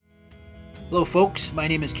Hello folks, my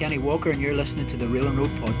name is Kenny Walker and you're listening to the Rail and Road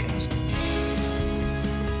podcast.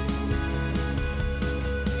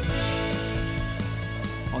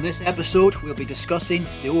 On this episode, we'll be discussing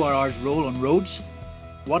the ORR's role on roads,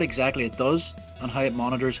 what exactly it does, and how it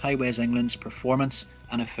monitors Highways England's performance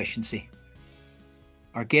and efficiency.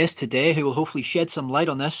 Our guests today, who will hopefully shed some light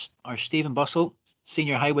on this, are Stephen Bussell,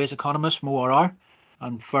 Senior Highways Economist from ORR,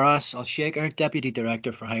 and Firas Alshaker, Deputy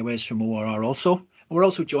Director for Highways from ORR also. And we're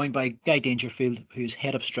also joined by Guy Dangerfield, who's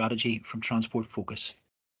Head of Strategy from Transport Focus.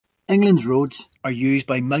 England's roads are used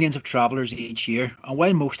by millions of travellers each year, and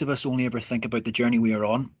while most of us only ever think about the journey we are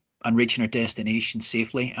on and reaching our destination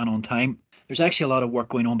safely and on time, there's actually a lot of work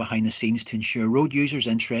going on behind the scenes to ensure road users'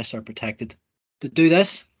 interests are protected. To do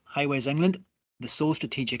this, Highways England, the sole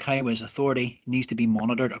strategic highways authority, needs to be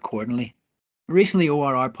monitored accordingly. Recently,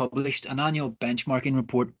 ORR published an annual benchmarking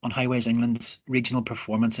report on Highways England's regional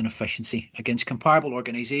performance and efficiency against comparable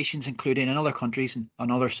organisations, including in other countries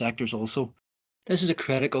and other sectors also. This is a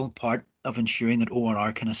critical part of ensuring that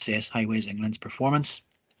ORR can assess Highways England's performance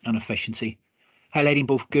and efficiency, highlighting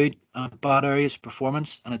both good and bad areas of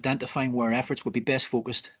performance and identifying where efforts would be best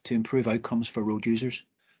focused to improve outcomes for road users.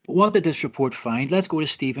 But what did this report find? Let's go to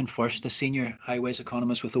Stephen first, a Senior Highways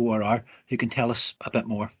Economist with ORR, who can tell us a bit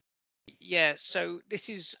more. Yeah, so this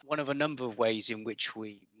is one of a number of ways in which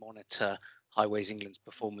we monitor Highways England's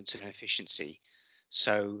performance and efficiency.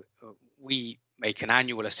 So we make an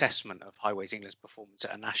annual assessment of Highways England's performance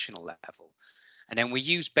at a national level. And then we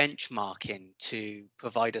use benchmarking to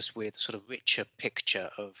provide us with a sort of richer picture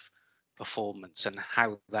of performance and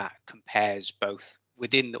how that compares both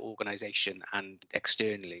within the organisation and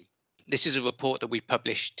externally. This is a report that we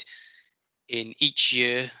published in each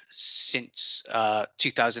year since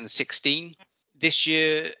 2016. This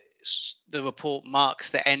year, the report marks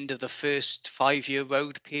the end of the first 5-year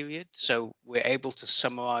road period. So we're able to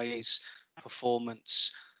summarise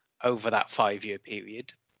performance over that 5-year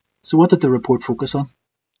period. So what did the report focus on?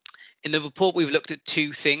 In the report, we've looked at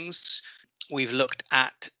two things. We've looked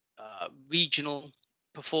at regional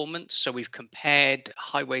performance. So we've compared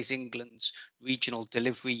Highways England's regional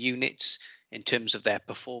delivery units in terms of their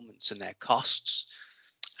performance and their costs.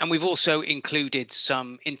 And we've also included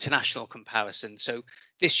some international comparisons. So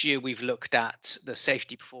this year we've looked at the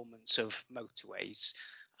safety performance of motorways.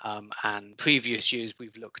 And previous years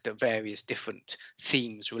we've looked at various different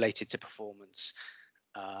themes related to performance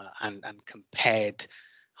and compared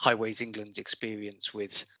Highways England's experience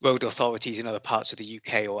with road authorities in other parts of the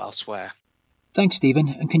UK or elsewhere. Thanks, Stephen.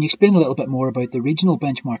 And can you explain a little bit more about the regional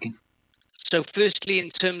benchmarking? So firstly, in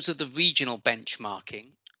terms of the regional benchmarking,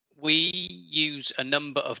 we use a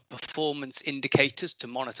number of performance indicators to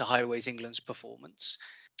monitor Highways England's performance.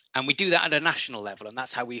 And we do that at a national level. And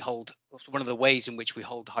that's how we hold, one of the ways in which we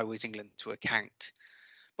hold Highways England to account.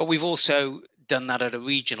 But we've also done that at a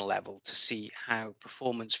regional level to see how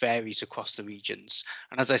performance varies across the regions.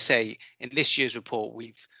 And as I say, in this year's report,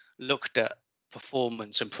 we've looked at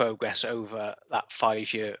performance and progress over that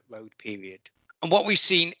 5-year road period. And what we've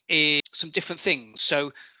seen is some different things.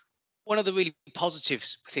 So one of the really positive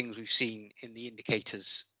things we've seen in the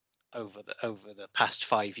indicators over the past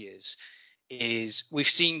 5 years is we've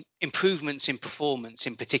seen improvements in performance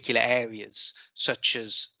in particular areas, such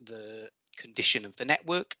as the condition of the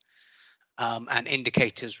network and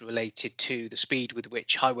indicators related to the speed with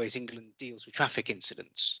which Highways England deals with traffic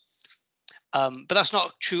incidents. But that's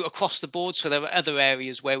not true across the board. So there are other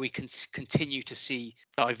areas where we can continue to see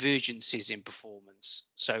divergences in performance.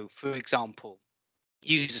 So, for example,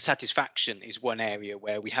 user satisfaction is one area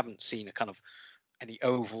where we haven't seen a kind of any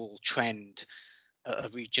overall trend at a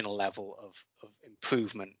regional level of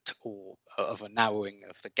improvement or of a narrowing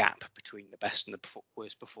of the gap between the best and the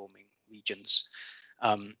worst performing regions.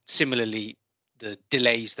 Similarly, the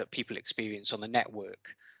delays that people experience on the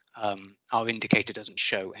network, our indicator doesn't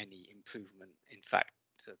show any improvement. In fact,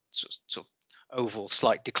 sort of overall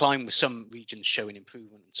slight decline, with some regions showing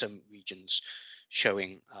improvement and some regions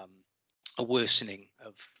showing a worsening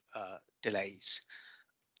of delays.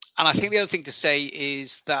 And I think the other thing to say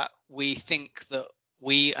is that we think that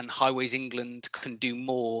we and Highways England can do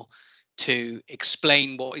more to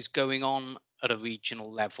explain what is going on at a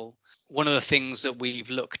regional level. One of the things that we've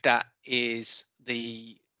looked at is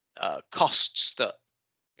the costs that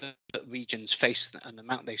regions face and the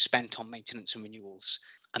amount they've spent on maintenance and renewals.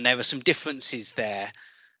 And there are some differences there.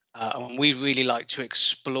 And we really like to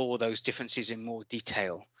explore those differences in more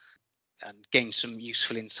detail and gain some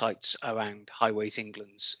useful insights around Highways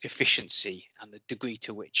England's efficiency and the degree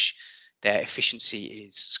to which their efficiency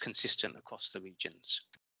is consistent across the regions.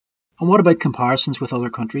 And what about comparisons with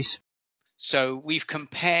other countries? So we've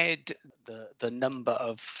compared the number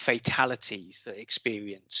of fatalities that are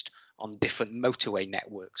experienced on different motorway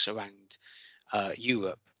networks around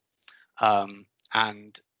Europe.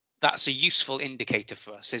 And that's a useful indicator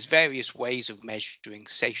for us. There's various ways of measuring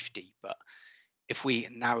safety, but if we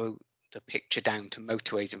narrow the picture down to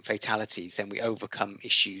motorways and fatalities, then we overcome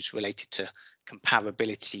issues related to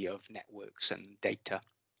comparability of networks and data.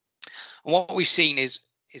 And what we've seen is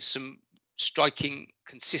some striking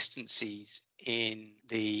consistencies in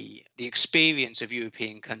the experience of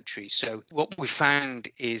European countries. So what we found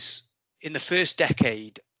is in the first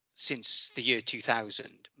decade since the year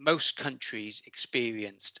 2000, most countries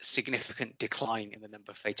experienced a significant decline in the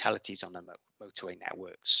number of fatalities on their motorway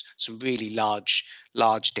networks, some really large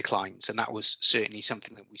declines. And that was certainly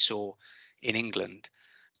something that we saw in England.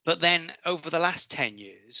 But then over the last 10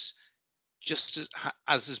 years, just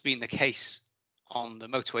as has been the case on the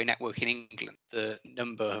motorway network in England, the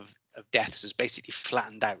number of deaths has basically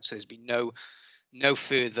flattened out. So there's been no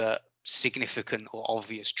further significant or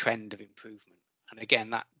obvious trend of improvement. And again,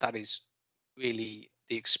 that is really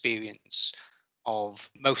the experience of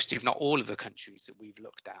most, if not all, of the countries that we've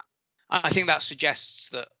looked at. I think that suggests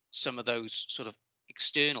that some of those sort of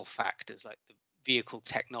external factors, like the vehicle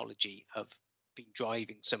technology, have been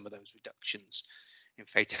driving some of those reductions in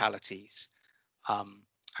fatalities.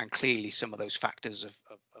 And clearly some of those factors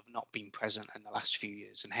have not been present in the last few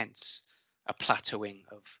years, and hence a plateauing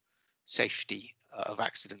of safety of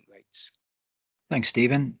accident rates. Thanks,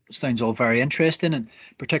 Stephen. Sounds all very interesting, and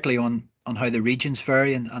particularly on how the regions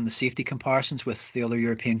vary and the safety comparisons with the other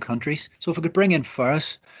European countries. So if we could bring in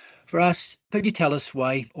Faris, could you tell us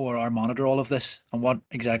why ORR monitor all of this and what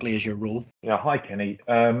exactly is your role? Yeah, hi Kenny.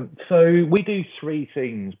 So we do three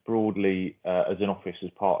things broadly as an office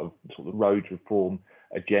as part of sort of the roads reform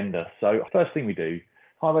agenda. So first thing we do,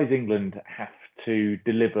 Highways England have to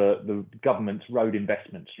deliver the government's road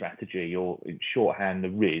investment strategy, or in shorthand, the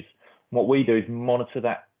RIS. What we do is monitor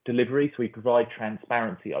that delivery, so we provide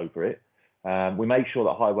transparency over it. We make sure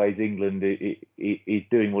that Highways England is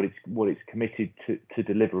doing what it's committed to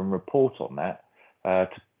deliver and report on that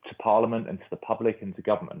to Parliament and to the public and to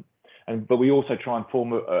government. But we also try and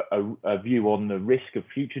form a view on the risk of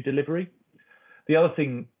future delivery. The other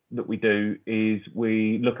thing that we do is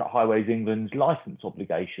we look at Highways England's licence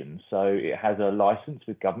obligations. So it has a licence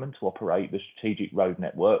with government to operate the strategic road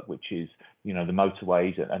network, which is, the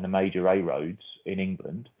motorways and the major A roads in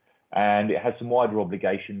England. And it has some wider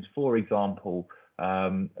obligations, for example,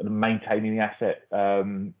 maintaining the asset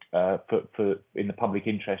for in the public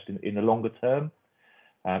interest in the longer term.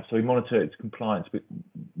 So we monitor its compliance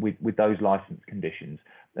with those licence conditions.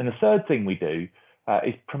 And the third thing we do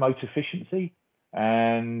is promote efficiency.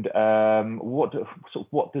 And what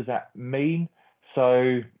does that mean?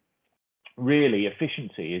 So really,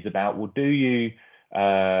 efficiency is about, well,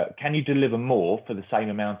 can you deliver more for the same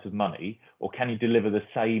amount of money, or can you deliver the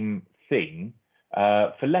same thing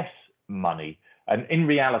for less money? And in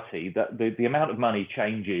reality, the amount of money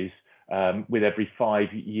changes with every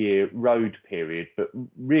 5-year road period. But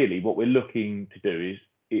really, what we're looking to do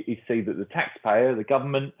is see that the taxpayer, the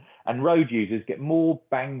government, and road users get more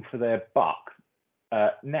bang for their buck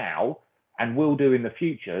now, and will do in the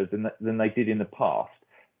future than they did in the past.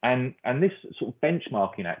 And this sort of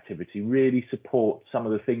benchmarking activity really supports some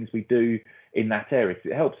of the things we do in that area.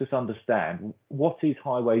 It helps us understand what is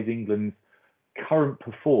Highways England's current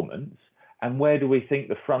performance and where do we think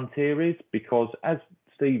the frontier is, because as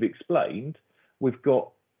Steve explained,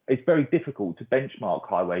 it's very difficult to benchmark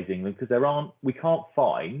Highways England because we can't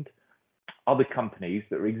find other companies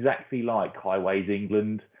that are exactly like Highways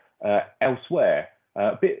England elsewhere.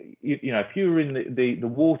 If you were in the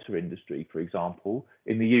water industry, for example,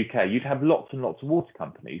 in the UK, you'd have lots and lots of water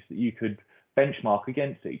companies that you could benchmark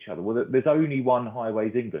against each other. Well, there's only one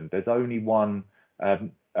Highways England. There's only one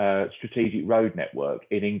strategic road network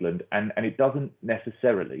in England, and it doesn't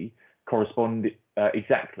necessarily correspond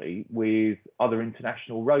exactly with other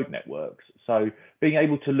international road networks. So being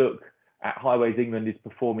able to look at Highways England is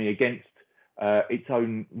performing against its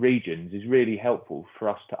own regions is really helpful for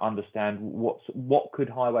us to understand what could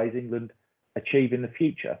Highways England achieve in the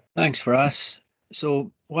future. Thanks, Faris.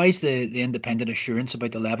 So why is the independent assurance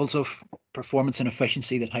about the levels of performance and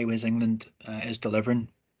efficiency that Highways England is delivering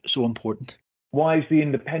so important? Why is the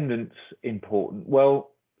independence important?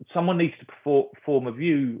 Well, someone needs to form a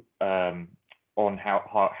view on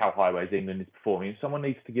how Highways England is performing. Someone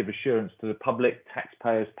needs to give assurance to the public,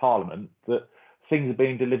 taxpayers, Parliament, that things are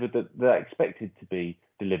being delivered that they're expected to be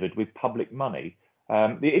delivered with public money.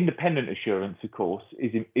 The independent assurance, of course,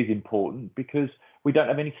 is important because we don't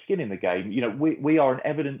have any skin in the game. We are an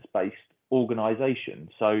evidence-based organisation,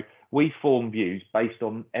 so we form views based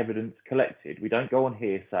on evidence collected. We don't go on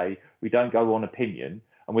hearsay, we don't go on opinion,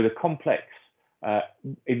 and with a complex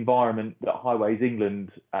environment that Highways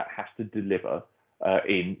England has to deliver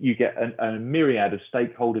you get a myriad of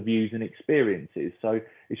stakeholder views and experiences. So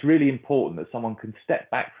it's really important that someone can step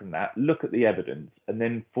back from that, look at the evidence, and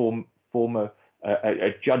then form a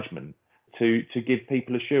judgment to give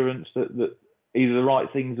people assurance that either the right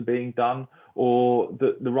things are being done or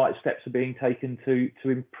that the right steps are being taken to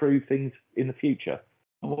improve things in the future.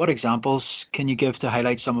 What examples can you give to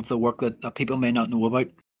highlight some of the work that people may not know about?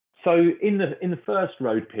 So in the first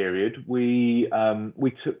road period, we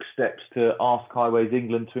took steps to ask Highways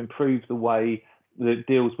England to improve the way that it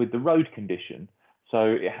deals with the road condition. So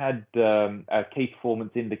it had a key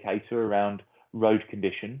performance indicator around road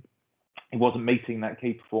condition. It wasn't meeting that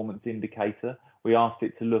key performance indicator. We asked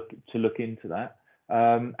it to look into that,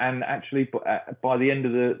 and actually by the end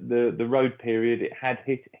of the road period, it had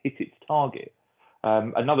hit its target.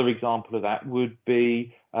 Another example of that would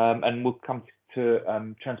be, and we'll come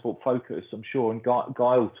to Transport Focus, I'm sure, and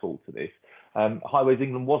Guy will talk to this. Highways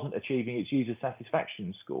England wasn't achieving its user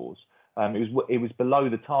satisfaction scores. It was below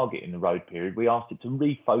the target in the road period. We asked it to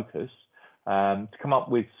refocus, to come up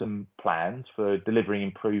with some plans for delivering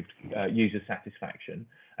improved user satisfaction.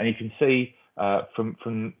 And you can see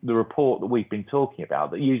from the report that we've been talking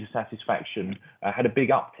about that user satisfaction had a big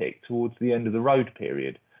uptick towards the end of the road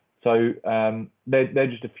period. So they're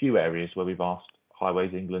just a few areas where we've asked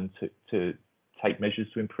Highways England to take measures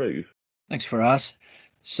to improve. Thanks, Faraz.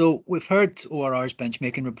 So we've heard ORR's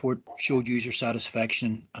benchmarking report showed user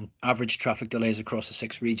satisfaction and average traffic delays across the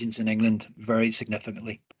 6 regions in England varied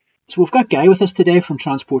significantly. So we've got Guy with us today from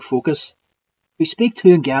Transport Focus. We speak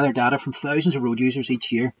to and gather data from thousands of road users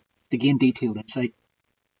each year to gain detailed insight.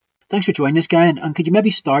 Thanks for joining us, Guy, and could you maybe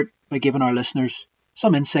start by giving our listeners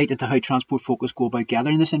some insight into how Transport Focus go about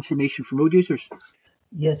gathering this information from road users?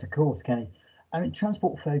 Yes, of course, Kenny.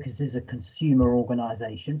 Transport Focus is a consumer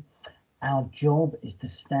organisation. Our job is to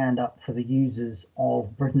stand up for the users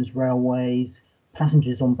of Britain's railways,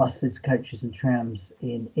 passengers on buses, coaches and trams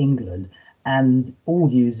in England, and all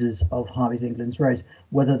users of Highways England's roads,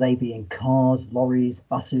 whether they be in cars, lorries,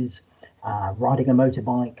 buses, riding a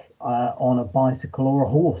motorbike, on a bicycle or a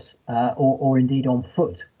horse, or indeed on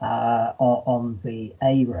foot on the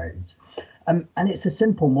A roads. And it's a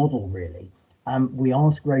simple model, really. We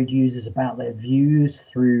ask road users about their views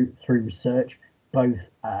through research, both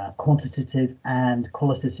quantitative and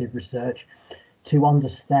qualitative research, to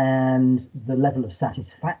understand the level of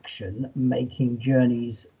satisfaction making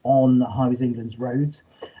journeys on Highways England's roads,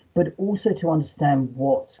 but also to understand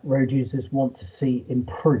what road users want to see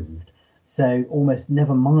improved. So almost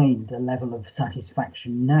never mind the level of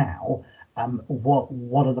satisfaction now,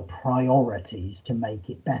 what are the priorities to make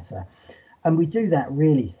it better? And we do that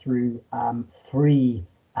really through 3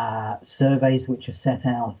 surveys which are set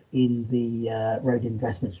out in the road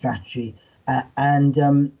investment strategy.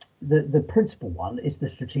 The principal one is the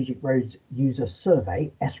Strategic Roads User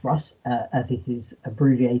Survey, SRUS, as it is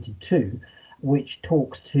abbreviated to, which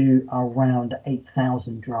talks to around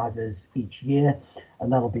 8,000 drivers each year,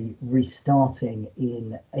 and that'll be restarting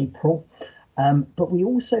in April. But we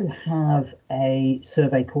also have a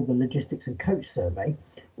survey called the Logistics and Coach Survey,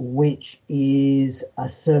 which is a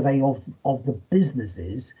survey of the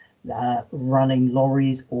businesses running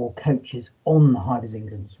lorries or coaches on the Highways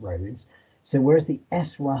England's roads. So whereas the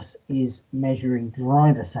SRUS is measuring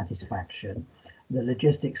driver satisfaction, the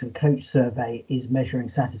Logistics and Coach Survey is measuring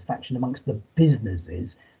satisfaction amongst the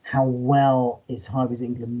businesses. How well is Highways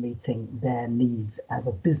England meeting their needs as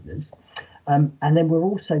a business? And then we're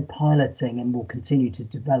also piloting, and will continue to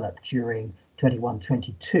develop during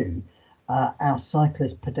 21-22, our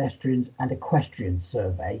cyclists, pedestrians and equestrians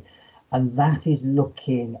survey, and that is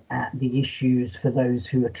looking at the issues for those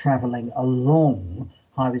who are travelling along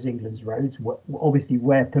Highways England's roads, obviously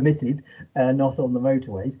where permitted, not on the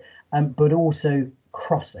motorways, but also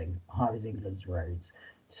crossing Highways England's roads.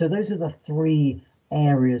 So those are the 3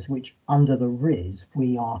 areas which, under the RIS,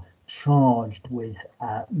 we are charged with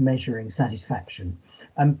measuring satisfaction.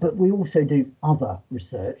 But we also do other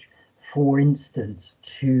research, for instance,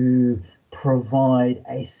 to provide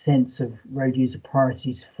a sense of road user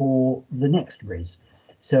priorities for the next RIS.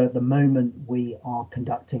 So at the moment we are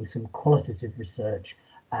conducting some qualitative research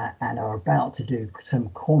and are about to do some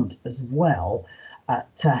quant as well,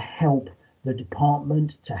 to help the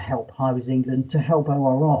department, to help Highways England, to help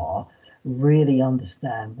ORR really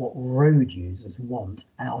understand what road users want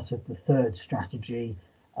out of the 3rd strategy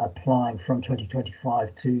applying from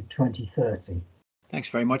 2025 to 2030. Thanks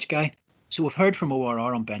very much, Guy. So we've heard from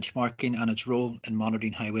ORR on benchmarking and its role in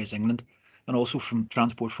monitoring Highways England. and also from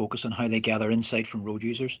Transport Focus on how they gather insight from road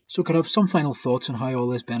users. So could I have some final thoughts on how all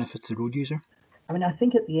this benefits the road user? I mean, I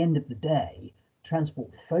think at the end of the day,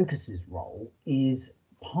 Transport Focus's role is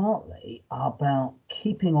partly about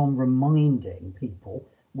keeping on reminding people,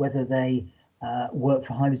 whether they work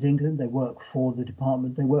for Highways England, they work for the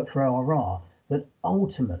department, they work for ORR, that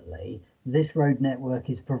ultimately this road network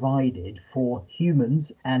is provided for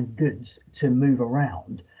humans and goods to move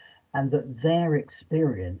around, and that their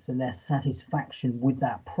experience and their satisfaction with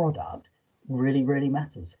that product really, really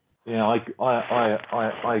matters. Yeah,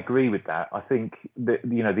 I agree with that. I think that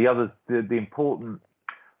the important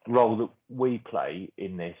role that we play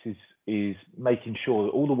in this is making sure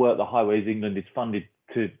that all the work that Highways England is funded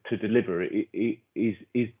to deliver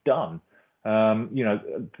is done.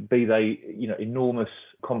 Be they enormous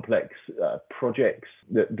complex projects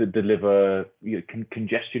that deliver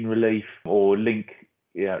congestion relief or link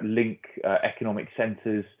economic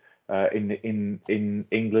centres in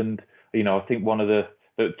England. I think one of the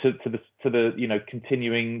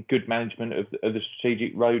continuing good management of the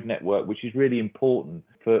strategic road network, which is really important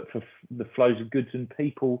for the flows of goods and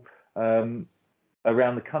people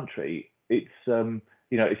around the country. It's one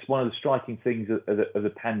of the striking things of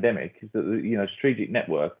the pandemic is that the strategic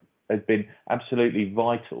network has been absolutely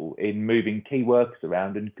vital in moving key workers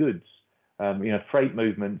around and goods. Freight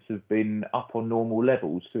movements have been up on normal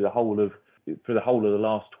levels for the whole of the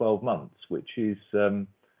last 12 months, which is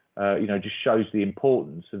just shows the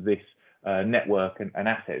importance of this network and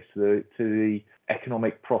assets to the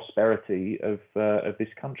economic prosperity of this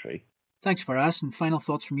country. Thanks, Faraz. And final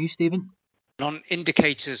thoughts from you, Stephen? On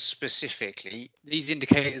indicators specifically, these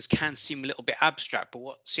indicators can seem a little bit abstract, but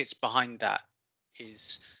what sits behind that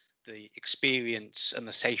is the experience and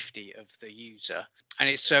the safety of the user. And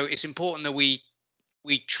it's important that we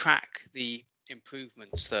track the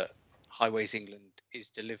improvements that Highways England is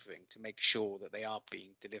delivering to make sure that they are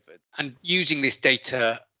being delivered. And using this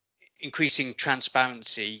data, increasing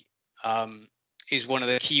transparency is one of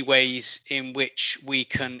the key ways in which we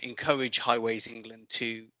can encourage Highways England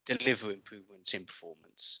to deliver improvements in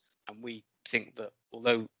performance. And we think that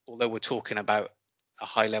although we're talking about a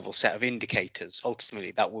high level set of indicators,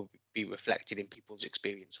 ultimately that will be reflected in people's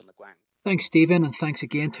experience on the ground. Thanks, Stephen, and thanks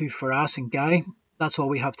again to Faraz and Guy. That's all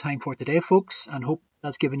we have time for today, folks, and hope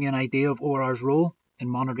that's given you an idea of ORR's role in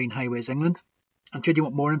monitoring Highways England. And should you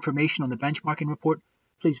want more information on the benchmarking report,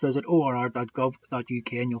 please visit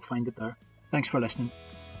orr.gov.uk and you'll find it there. Thanks for listening.